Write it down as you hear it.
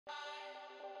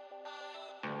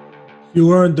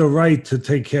You earned the right to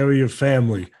take care of your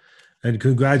family, and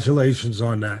congratulations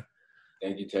on that.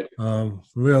 Thank you, Teddy.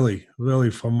 Really, really,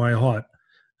 from my heart.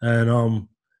 And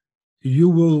you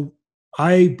will.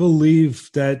 I believe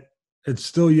that it's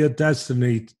still your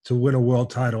destiny to win a world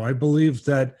title. I believe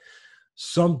that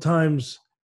sometimes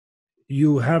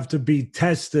you have to be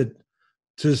tested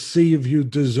to see if you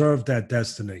deserve that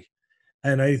destiny.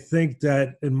 And I think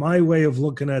that in my way of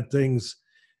looking at things,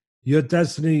 your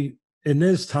destiny in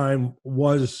this time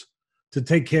was to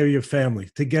take care of your family,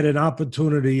 to get an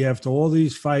opportunity after all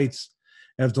these fights,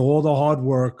 after all the hard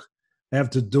work,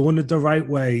 after doing it the right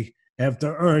way,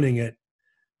 after earning it,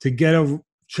 to get a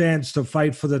chance to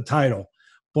fight for the title.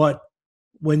 But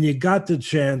when you got the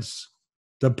chance,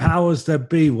 the powers that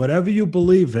be, whatever you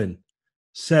believe in,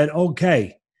 said,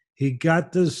 okay, he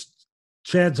got this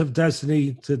chance of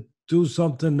destiny to do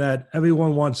something that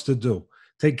everyone wants to do,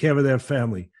 take care of their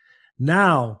family.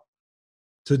 Now,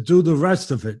 to do the rest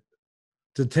of it,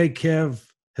 to take care of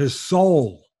his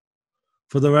soul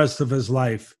for the rest of his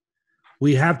life,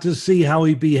 we have to see how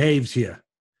he behaves here.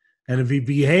 And if he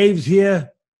behaves here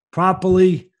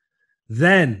properly,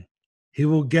 then he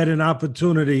will get an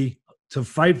opportunity to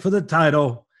fight for the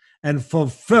title and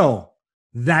fulfill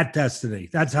that destiny.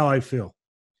 That's how I feel.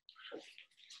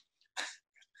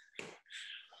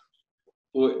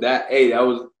 That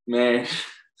was, man,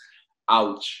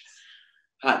 ouch.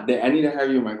 Hot day. I need to have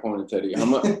you in my corner, Teddy.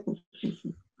 I'm gonna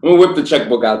whip the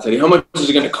checkbook out, Teddy. How much is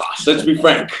it gonna cost? Let's be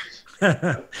frank.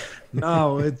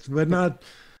 No, we're not.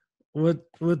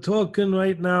 We're talking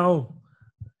right now,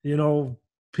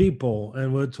 people,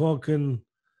 and we're talking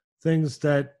things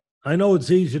that I know it's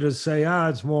easy to say,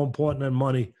 it's more important than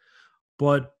money,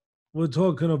 but we're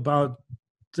talking about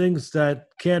things that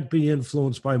can't be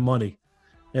influenced by money.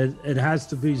 It has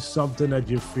to be something that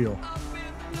you feel.